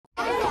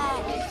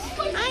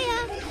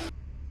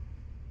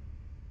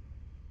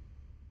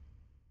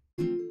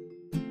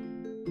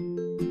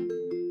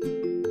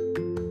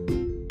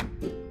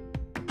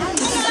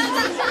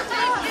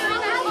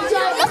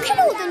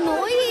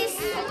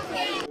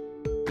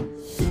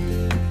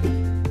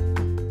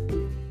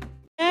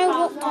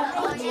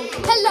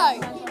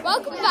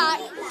welcome back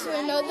to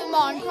another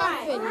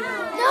Minecraft video.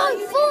 No,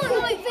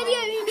 Fortnite video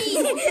you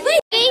mean.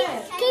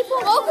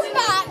 Welcome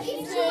back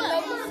to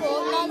another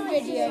Fortnite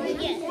video.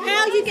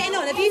 How are you getting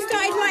on? Have you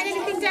started writing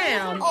anything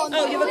down?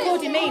 Oh, you're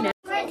recording me now.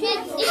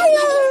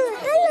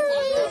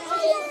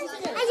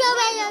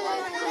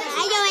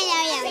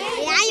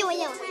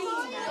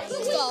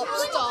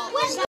 Stop.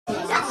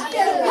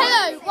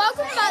 Hello,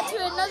 welcome back to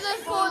another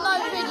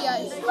Fortnite video.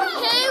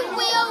 Here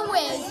we are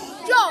with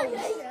Joel,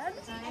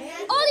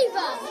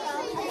 Oliver,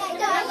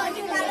 and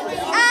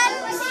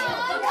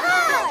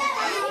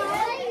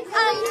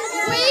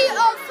we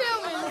are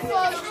filming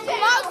from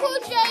Michael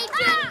J.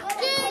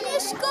 Junior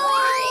School.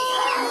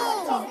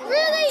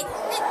 Really?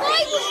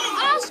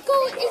 Our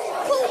school is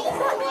called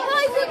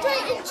Michael J.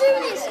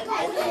 Junior School.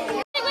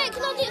 Anyway,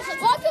 can I do some?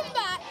 Welcome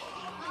back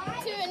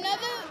to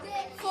another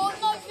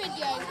Fortnite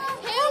video.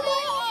 Here we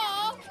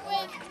are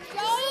with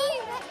Joel,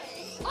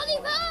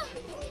 Oliver,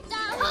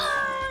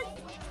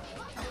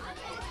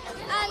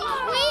 and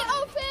we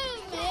are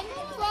filming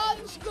from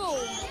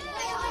school.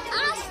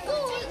 Our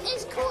school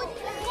is called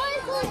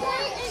Michael J.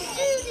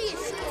 Junior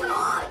School.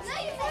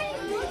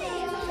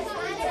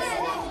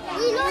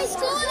 We like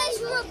school is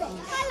rubbish.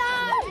 Hello.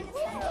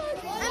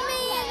 I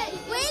mean,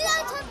 we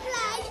like to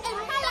play and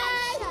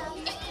play.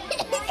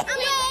 And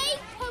we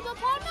come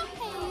upon a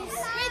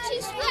piece, which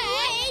is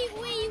where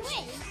we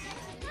win.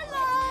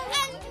 Hello.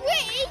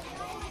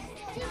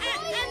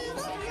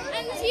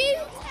 And you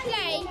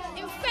play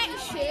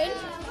Infection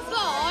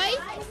by,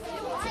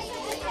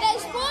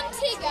 there's one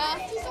Tigger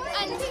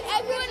and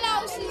everyone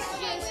else is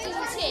just in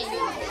team.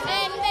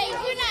 And they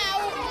run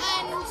out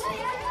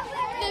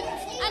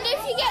and if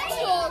you get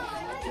Tug,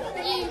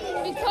 you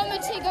become a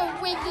Tigger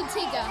with the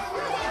Tigger.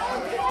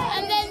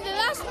 And then the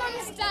last one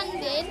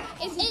standing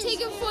is the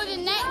Tigger for the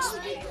next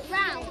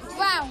round.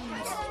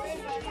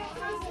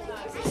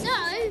 So,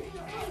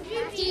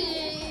 do you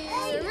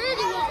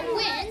really want to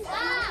win?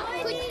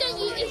 But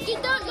if you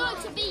don't like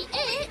to be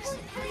it,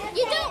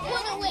 you don't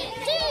want to win,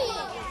 do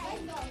you?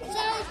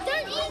 So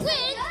don't you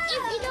win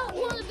if you don't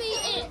want to be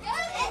it.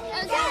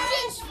 And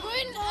just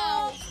run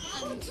out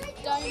and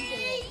don't do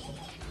it.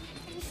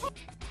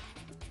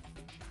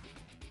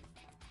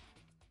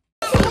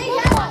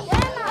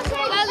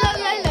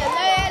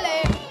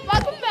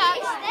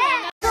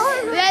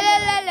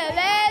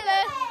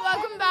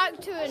 Welcome back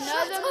to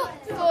another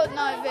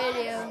Fortnite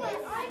video.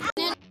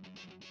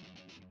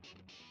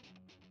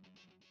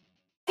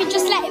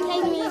 Just let him play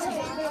the music.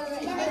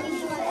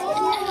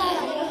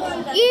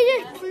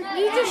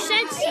 You just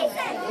said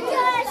something.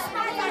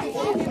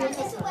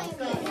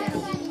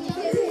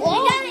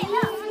 What?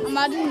 I'm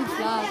adding the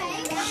flag.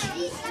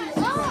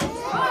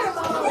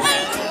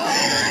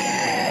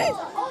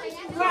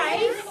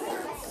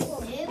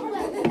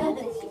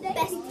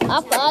 I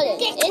thought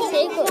it's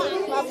equal.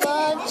 My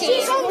mom,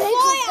 she's on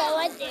fire. So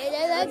I did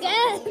it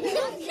again.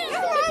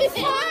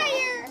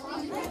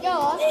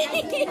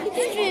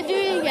 Do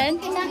it again.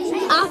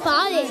 I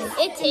thought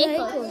it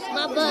tickled.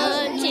 My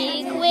bum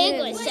cheek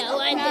wiggled, so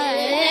I did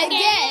it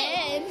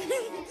again.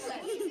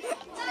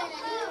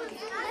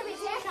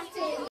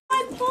 I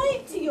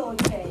point to your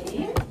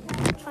team.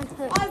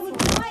 I would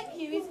like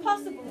you, if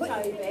possible,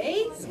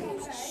 Toby,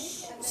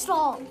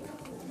 Stop.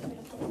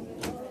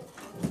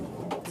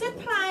 to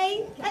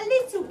play a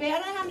little bit, I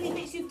don't know how many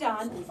bits you've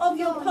done, of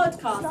your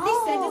podcast.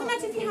 Listen, doesn't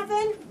matter if you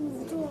haven't.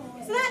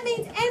 So that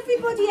means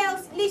everybody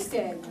else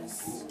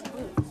listens.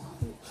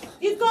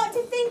 You've got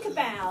to think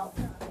about,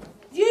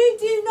 you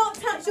do not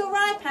touch your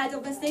iPad,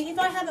 obviously, if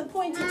I haven't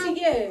pointed to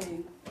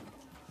you.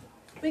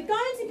 We're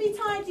going to be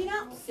tidying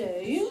up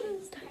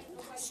soon.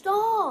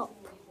 Stop.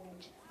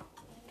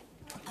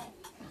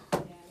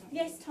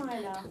 Yes,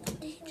 Tyler.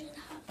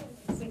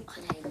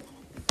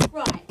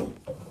 Right.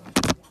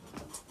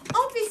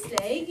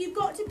 Obviously, you've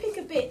got to pick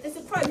a bit that's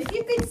appropriate. If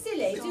you've been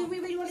silly, do we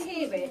really want to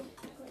hear it?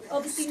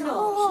 Obviously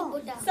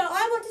not. So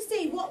I want to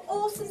see what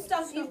awesome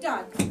stuff you've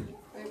done.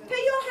 Put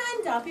your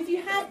hand up if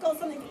you have got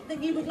something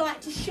that you would like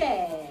to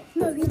share.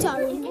 No, you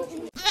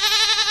don't.